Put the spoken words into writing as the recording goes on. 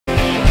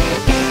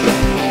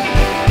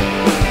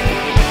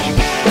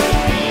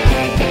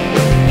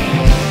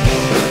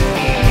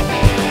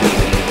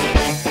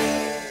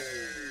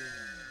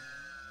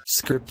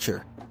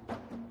Scripture.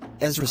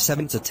 Ezra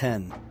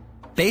 7-10.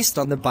 Based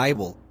on the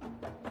Bible.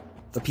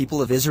 The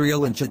people of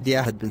Israel and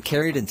Judea had been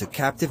carried into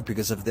captive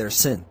because of their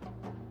sin.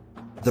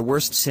 The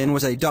worst sin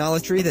was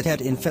idolatry that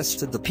had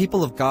infested the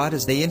people of God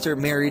as they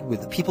intermarried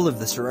with the people of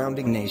the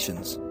surrounding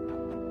nations.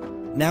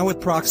 Now,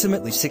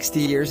 approximately 60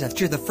 years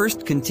after the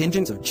first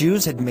contingent of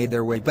Jews had made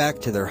their way back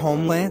to their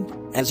homeland,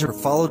 Ezra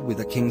followed with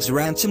a king's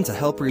ransom to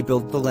help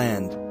rebuild the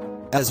land.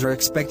 Ezra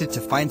expected to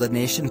find the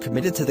nation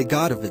committed to the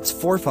God of its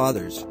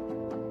forefathers.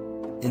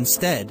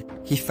 Instead,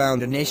 he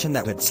found a nation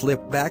that had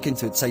slipped back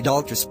into its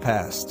idolatrous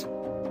past.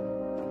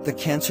 The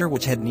cancer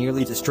which had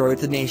nearly destroyed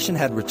the nation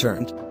had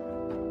returned.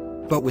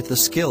 But with the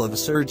skill of a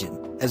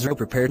surgeon, Ezra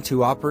prepared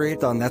to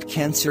operate on that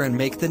cancer and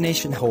make the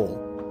nation whole.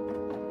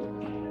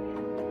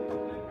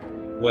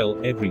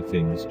 Well,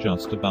 everything's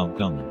just about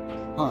done.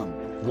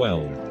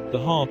 Well,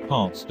 the hard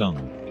part's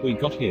done. We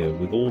got here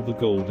with all the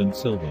gold and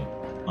silver.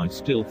 I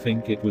still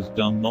think it was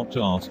dumb not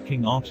to ask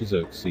King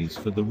Artaxerxes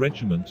for the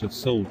regiment of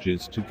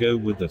soldiers to go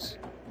with us.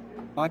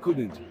 I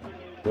couldn't.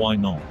 Why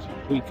not?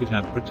 We could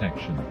have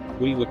protection.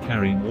 We were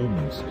carrying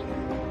almost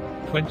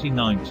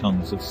 29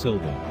 tons of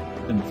silver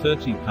and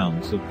 30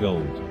 pounds of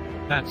gold.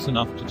 That's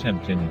enough to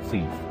tempt any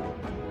thief.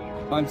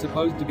 I'm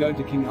supposed to go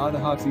to King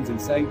Artaxerxes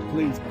and say,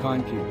 please,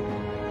 kind king.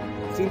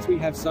 Since we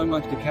have so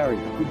much to carry,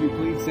 could you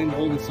please send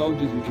all the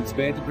soldiers you can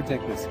spare to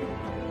protect us?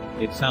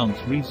 It sounds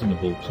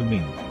reasonable to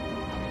me.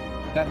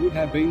 That would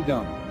have been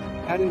dumb.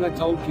 Hadn't I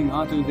told King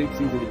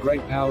Artaxerxes of the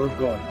great power of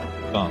God?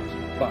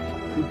 But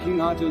would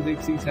King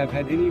Artaxerxes have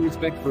had any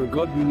respect for a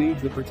god who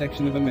needs the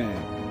protection of a man?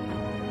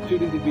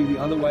 Shouldn't it be the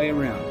other way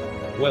around?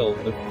 Well,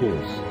 of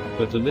course,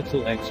 but a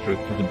little extra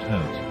couldn't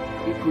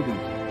hurt. It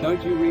couldn't.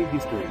 Don't you read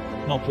history?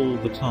 Not all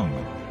the time.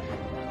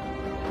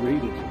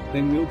 Read it,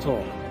 then we'll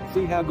talk.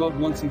 See how God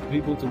wants his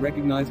people to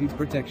recognize his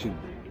protection.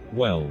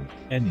 Well,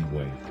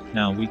 anyway,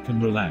 now we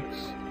can relax.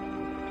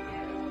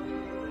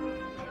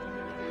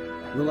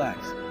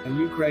 Relax. Are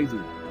you crazy?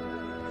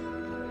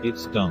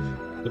 It's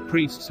done. The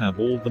priests have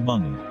all the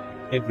money.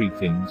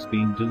 Everything's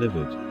been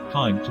delivered.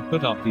 Time to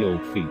put up the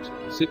old feet.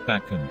 Sit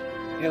back and...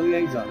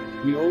 Eliezer,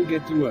 we all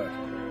get to work.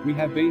 We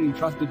have been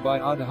entrusted by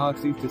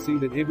Artaxerxes to see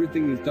that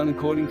everything is done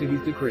according to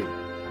his decree.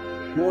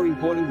 More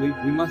importantly,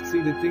 we must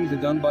see that things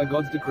are done by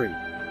God's decree.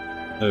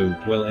 Oh,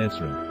 well,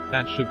 Ezra,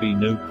 that should be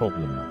no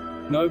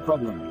problem. No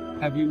problem.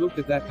 Have you looked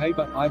at that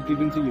paper I've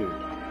given to you?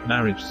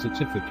 Marriage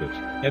certificate.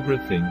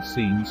 Everything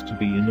seems to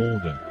be in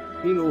order.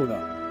 In order?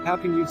 How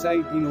can you say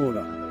in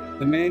order?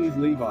 The man is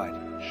Levite.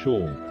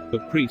 Sure, the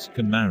priest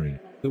can marry.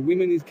 The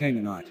woman is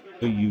Canaanite.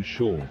 Are you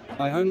sure?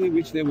 I only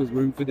wish there was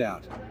room for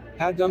doubt.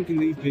 How dumb can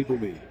these people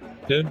be?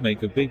 Don't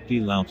make a big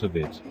deal out of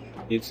it.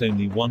 It's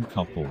only one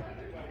couple.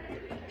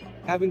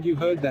 Haven't you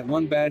heard that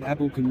one bad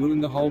apple can ruin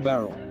the whole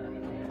barrel?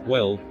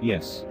 Well,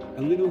 yes.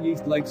 A little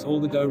yeast makes all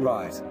the dough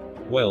rise.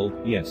 Well,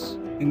 yes.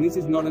 And this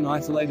is not an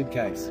isolated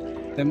case.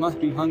 There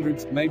must be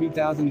hundreds, maybe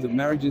thousands of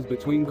marriages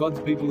between God's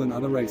people and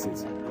other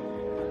races.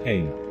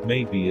 Hey,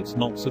 maybe it's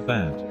not so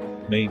bad.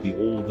 Maybe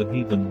all the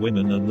heathen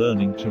women are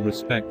learning to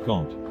respect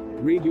God.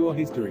 Read your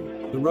history.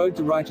 The road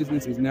to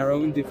righteousness is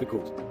narrow and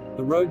difficult.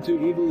 The road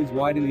to evil is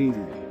wide and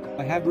easy.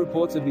 I have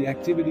reports of the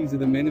activities of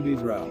the men of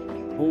Israel.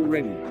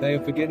 Already, they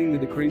are forgetting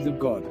the decrees of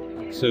God.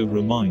 So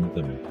remind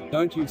them.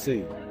 Don't you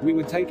see? We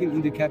were taken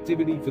into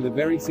captivity for the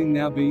very sin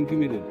now being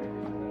committed.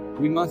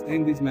 We must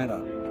end this matter.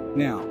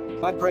 Now,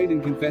 I prayed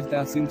and confessed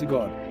our sin to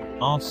God.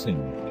 Our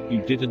sin?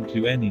 You didn't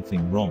do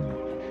anything wrong.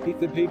 If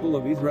the people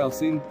of Israel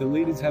sinned, the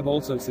leaders have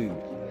also sinned.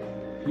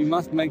 You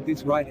must make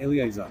this right,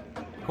 Eliezer.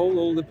 Call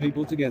all the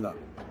people together.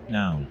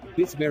 Now.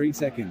 This very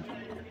second.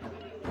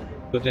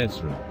 But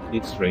Ezra,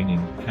 it's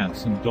raining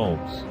cats and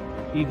dogs.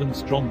 Even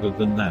stronger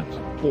than that,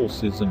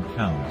 horses and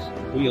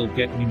cows. We'll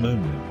get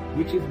pneumonia.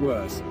 Which is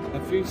worse, a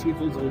few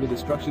sniffles or the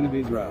destruction of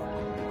Israel?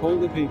 Call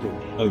the people.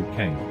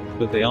 Okay,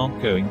 but they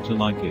aren't going to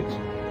like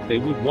it. They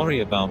would worry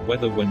about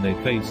weather when they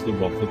face the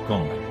wrath of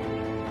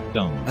God.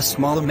 Done. A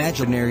small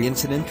imaginary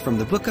incident from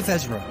the book of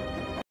Ezra.